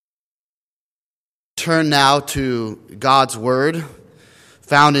turn now to God's Word,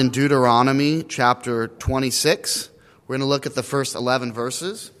 found in Deuteronomy chapter 26. We're going to look at the first 11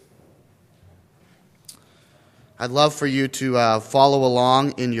 verses. I'd love for you to follow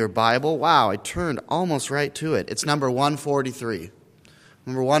along in your Bible. Wow, I turned almost right to it. It's number 143.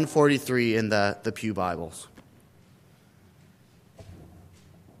 Number 143 in the Pew Bibles.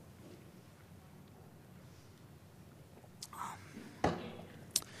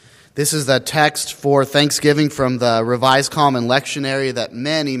 This is the text for Thanksgiving from the Revised Common Lectionary that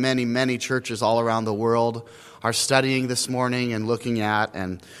many churches all around the world are studying this morning and looking at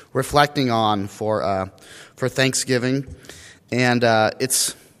and reflecting on for Thanksgiving. And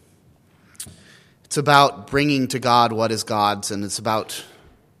it's about bringing to God what is God's, and it's about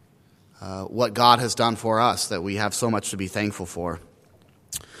what God has done for us that we have so much to be thankful for.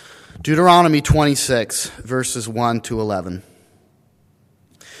 Deuteronomy 26, verses 1 to 11.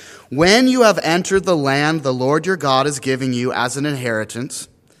 When you have entered the land the Lord your God is giving you as an inheritance,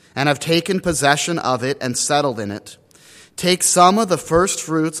 and have taken possession of it and settled in it, take some of the first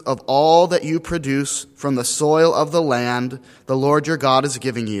fruits of all that you produce from the soil of the land the Lord your God is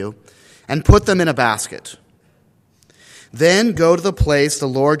giving you, and put them in a basket. Then go to the place the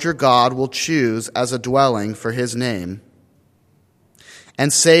Lord your God will choose as a dwelling for his name,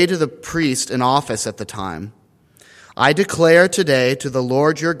 and say to the priest in office at the time, I declare today to the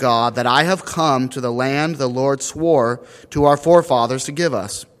Lord your God that I have come to the land the Lord swore to our forefathers to give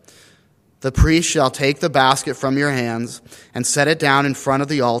us. The priest shall take the basket from your hands and set it down in front of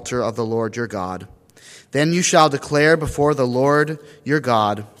the altar of the Lord your God. Then you shall declare before the Lord your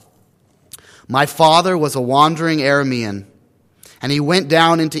God, my father was a wandering Aramean, and he went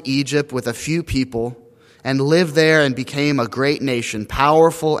down into Egypt with a few people and lived there and became a great nation,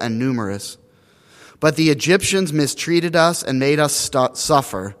 powerful and numerous. But the Egyptians mistreated us and made us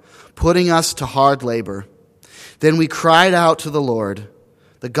suffer, putting us to hard labor. Then we cried out to the Lord,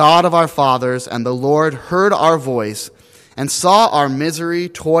 the God of our fathers, and the Lord heard our voice and saw our misery,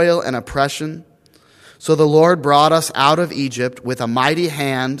 toil, and oppression. So the Lord brought us out of Egypt with a mighty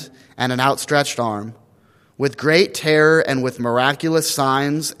hand and an outstretched arm, with great terror and with miraculous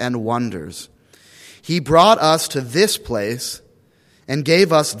signs and wonders. He brought us to this place and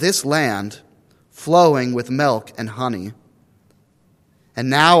gave us this land, flowing with milk and honey. And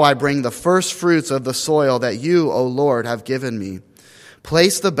now I bring the first fruits of the soil that you, O Lord, have given me.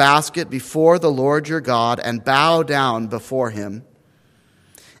 Place the basket before the Lord your God and bow down before him.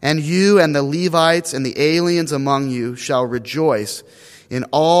 And you and the Levites and the aliens among you shall rejoice in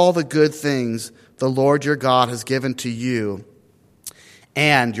all the good things the Lord your God has given to you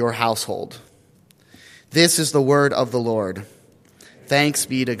and your household. This is the word of the Lord. Thanks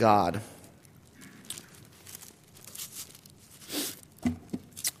be to God.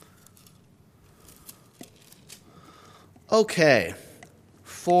 Okay,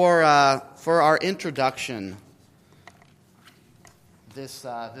 for our introduction this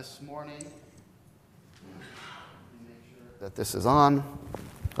morning, make sure that this is on.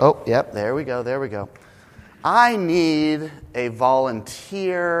 Oh, yep, there we go. I need a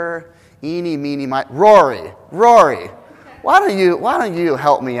volunteer. Eeny, meeny, miny. Rory, why don't you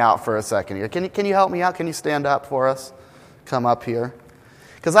help me out for a second here? Can you help me out? Can you stand up for us? Come up here.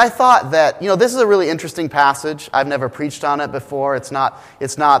 Because I thought that, this is a really interesting passage. I've never preached on it before. It's not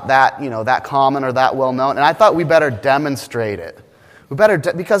that, that common or that well known. And I thought we better demonstrate it.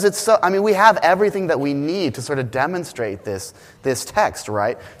 Because it's so, we have everything that we need to sort of demonstrate this text,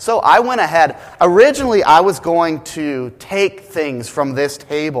 right? So I went ahead. Originally, I was going to take things from this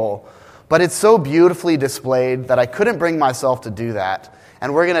table, but it's so beautifully displayed that I couldn't bring myself to do that.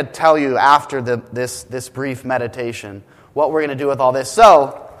 And we're going to tell you after this brief meditation what we're going to do with all this.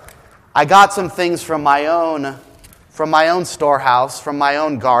 So, I got some things from my own storehouse, from my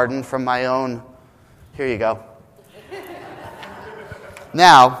own garden, from my own... Here you go.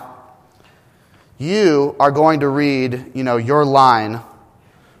 Now, you are going to read, your line,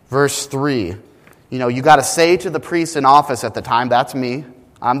 verse 3. You got to say to the priest in office at the time, that's me,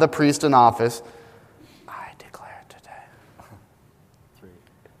 I'm the priest in office, I declare today. 3.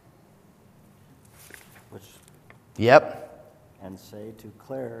 Which... Yep. And say,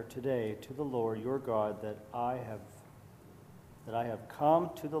 declare today to the Lord your God that I have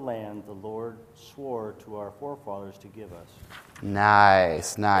come to the land the Lord swore to our forefathers to give us.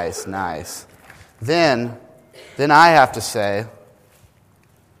 Nice. Then I have to say,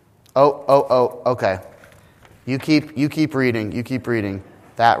 okay. You keep reading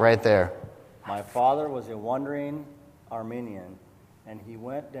that right there. My father was a wandering Aramean, and he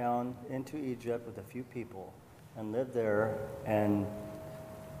went down into Egypt with a few people and lived there and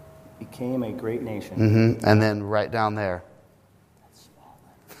became a great nation. And then right down there.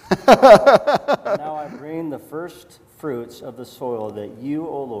 And now I bring the first fruits of the soil that you,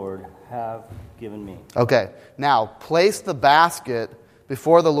 O Lord, have given me. Okay, now place the basket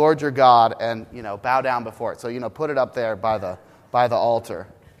before the Lord your God and, bow down before it. So, put it up there by the altar.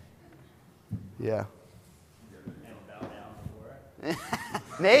 Yeah.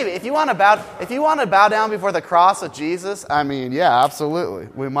 Maybe if you want to bow down before the cross of Jesus, yeah, absolutely,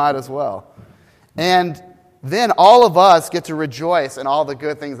 we might as well. And then all of us get to rejoice in all the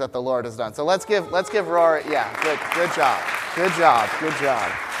good things that the Lord has done. So let's give Rory, good job.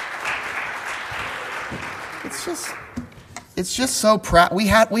 It's just so proud. We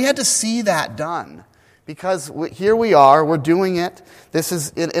had to see that done because here we are, we're doing it. This is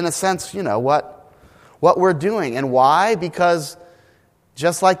in a sense, what we're doing, and why? Because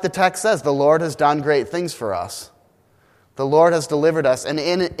just like the text says, the Lord has done great things for us. The Lord has delivered us, and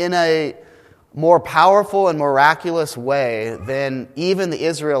in a more powerful and miraculous way than even the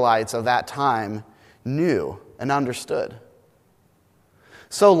Israelites of that time knew and understood.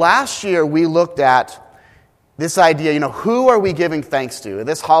 So last year we looked at this idea, who are we giving thanks to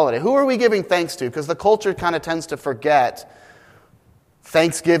this holiday? Who are we giving thanks to? Because the culture kind of tends to forget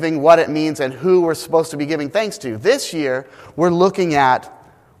Thanksgiving, what it means, and who we're supposed to be giving thanks to. This year, we're looking at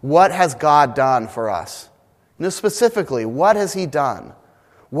what has God done for us. Specifically, what has He done?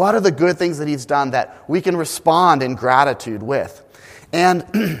 What are the good things that He's done that we can respond in gratitude with?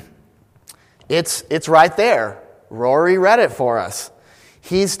 And it's right there. Rory read it for us.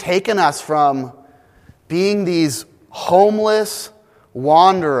 He's taken us from being these homeless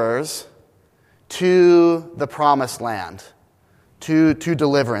wanderers to the promised land. To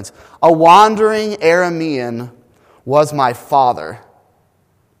deliverance. A wandering Aramean was my father.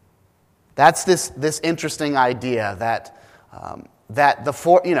 That's this interesting idea that the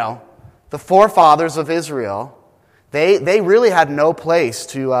forefathers of Israel, they really had no place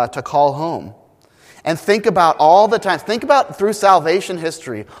to call home. And think about all the times. Think about through salvation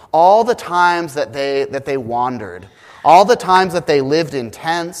history, all the times that they wandered, all the times that they lived in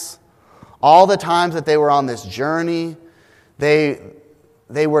tents, all the times that they were on this journey. They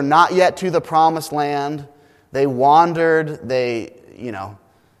were not yet to the promised land. They wandered. They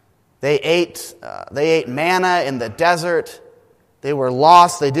ate manna in the desert. They were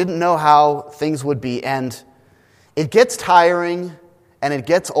lost. They didn't know how things would be. And it gets tiring and it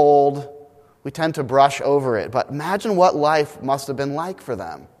gets old. We tend to brush over it. But imagine what life must have been like for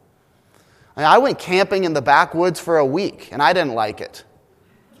them. I went camping in the backwoods for a week, and I didn't like it.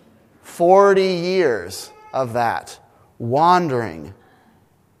 40 years of that. Wandering.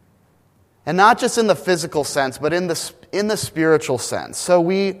 And not just in the physical sense, but in the spiritual sense. So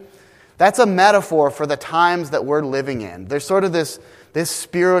that's a metaphor for the times that we're living in. There's sort of this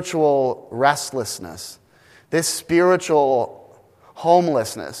spiritual restlessness, this spiritual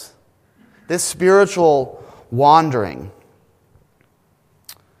homelessness, this spiritual wandering.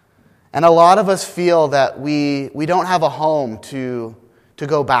 And a lot of us feel that we don't have a home to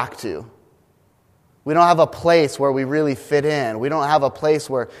go back to. We don't have a place where we really fit in. We don't have a place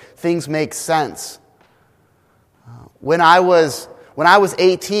where things make sense. When I was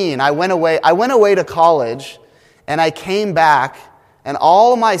 18, I went away to college, and I came back, and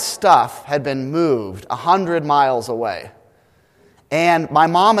all my stuff had been moved 100 miles away. And my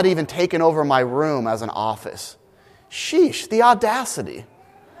mom had even taken over my room as an office. Sheesh, the audacity.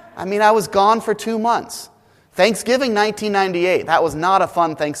 I was gone for 2 months. Thanksgiving 1998, that was not a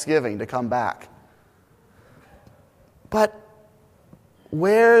fun Thanksgiving to come back. But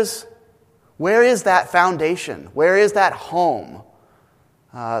where is that foundation? Where is that home?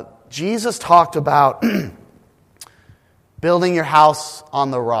 Jesus talked about building your house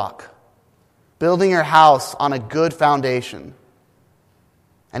on the rock, building your house on a good foundation.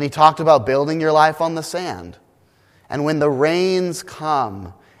 And He talked about building your life on the sand. And when the rains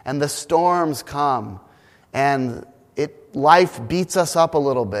come and the storms come and life beats us up a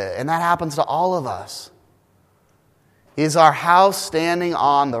little bit, and that happens to all of us. Is our house standing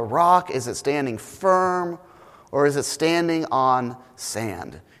on the rock? Is it standing firm? Or is it standing on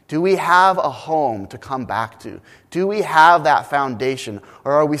sand? Do we have a home to come back to? Do we have that foundation?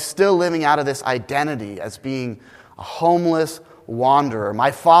 Or are we still living out of this identity as being a homeless wanderer?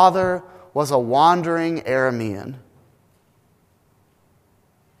 My father was a wandering Aramean.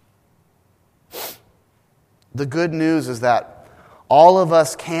 The good news is that all of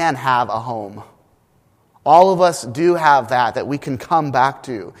us can have a home. All of us do have that we can come back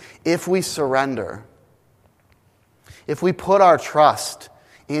to if we surrender. If we put our trust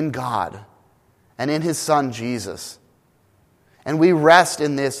in God and in His Son Jesus. And we rest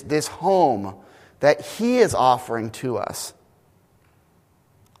in this home that He is offering to us.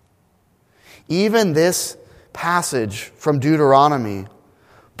 Even this passage from Deuteronomy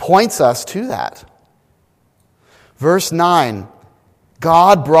points us to that. Verse 9,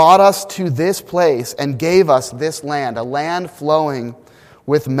 God brought us to this place and gave us this land, a land flowing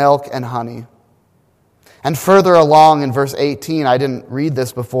with milk and honey. And further along in verse 18, I didn't read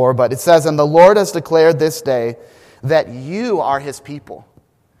this before, but it says, and the Lord has declared this day that you are His people,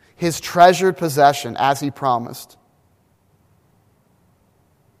 His treasured possession, as He promised.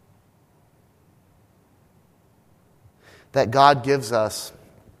 That God gives us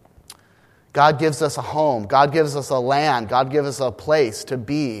a home. God gives us a land. God gives us a place to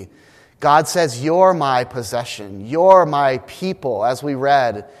be. God says, you're my possession. You're my people, as we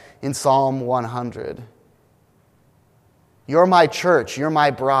read in Psalm 100. You're my church. You're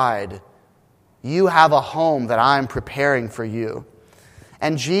my bride. You have a home that I'm preparing for you.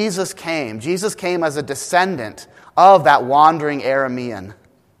 And Jesus came. Jesus came as a descendant of that wandering Aramean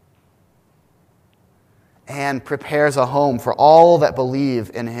and prepares a home for all that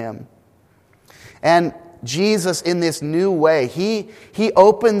believe in Him. And Jesus, in this new way, He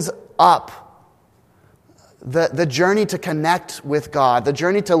opens up the journey to connect with God, the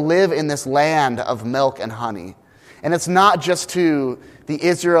journey to live in this land of milk and honey. And it's not just to the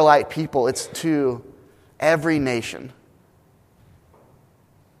Israelite people, it's to every nation.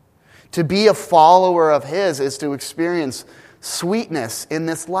 To be a follower of His is to experience sweetness in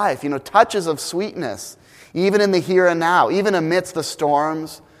this life, touches of sweetness, even in the here and now, even amidst the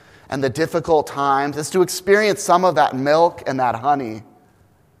storms and the difficult times. It's to experience some of that milk and that honey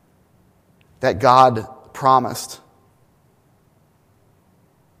that God promised.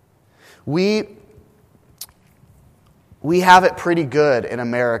 We have it pretty good in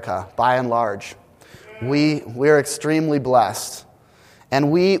America, by and large. We're extremely blessed. And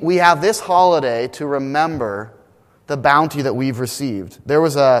we have this holiday to remember the bounty that we've received. There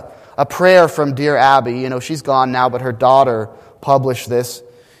was a prayer from dear Abby. She's gone now, but her daughter published this.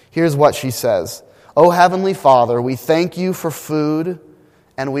 Here's what she says. "O Heavenly Father, we thank you for food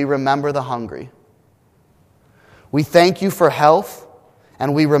and we remember the hungry. We thank you for health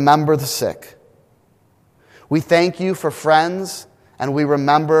and we remember the sick. We thank you for friends and we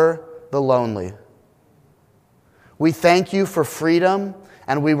remember the lonely. We thank you for freedom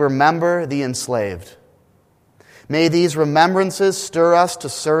and we remember the enslaved. May these remembrances stir us to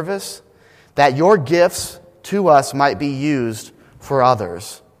service, that your gifts to us might be used for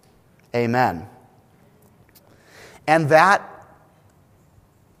others. Amen." And that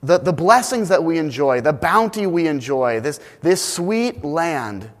the blessings that we enjoy, the bounty we enjoy, this sweet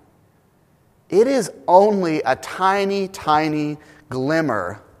land, it is only a tiny, tiny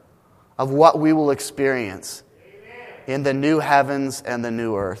glimmer of what we will experience in the new heavens and the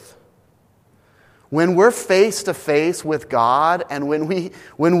new earth. When we're face to face with God, and when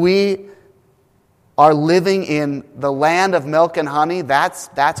we are living in the land of milk and honey, that's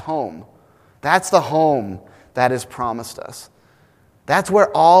home. That's the home that is promised us. That's where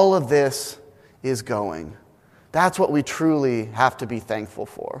all of this is going. That's what we truly have to be thankful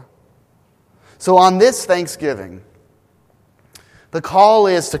for. So on this Thanksgiving, the call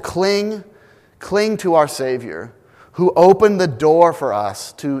is to cling to our Savior, who opened the door for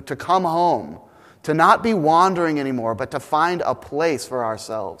us to come home, to not be wandering anymore, but to find a place for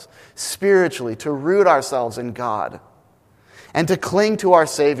ourselves spiritually, to root ourselves in God, and to cling to our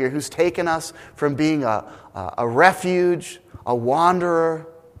Savior, who's taken us from being a refuge, a wanderer,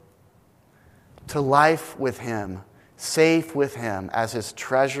 to life with Him, safe with Him as His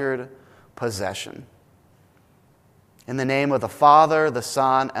treasured possession. In the name of the Father, the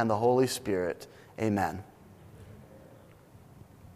Son, and the Holy Spirit, amen.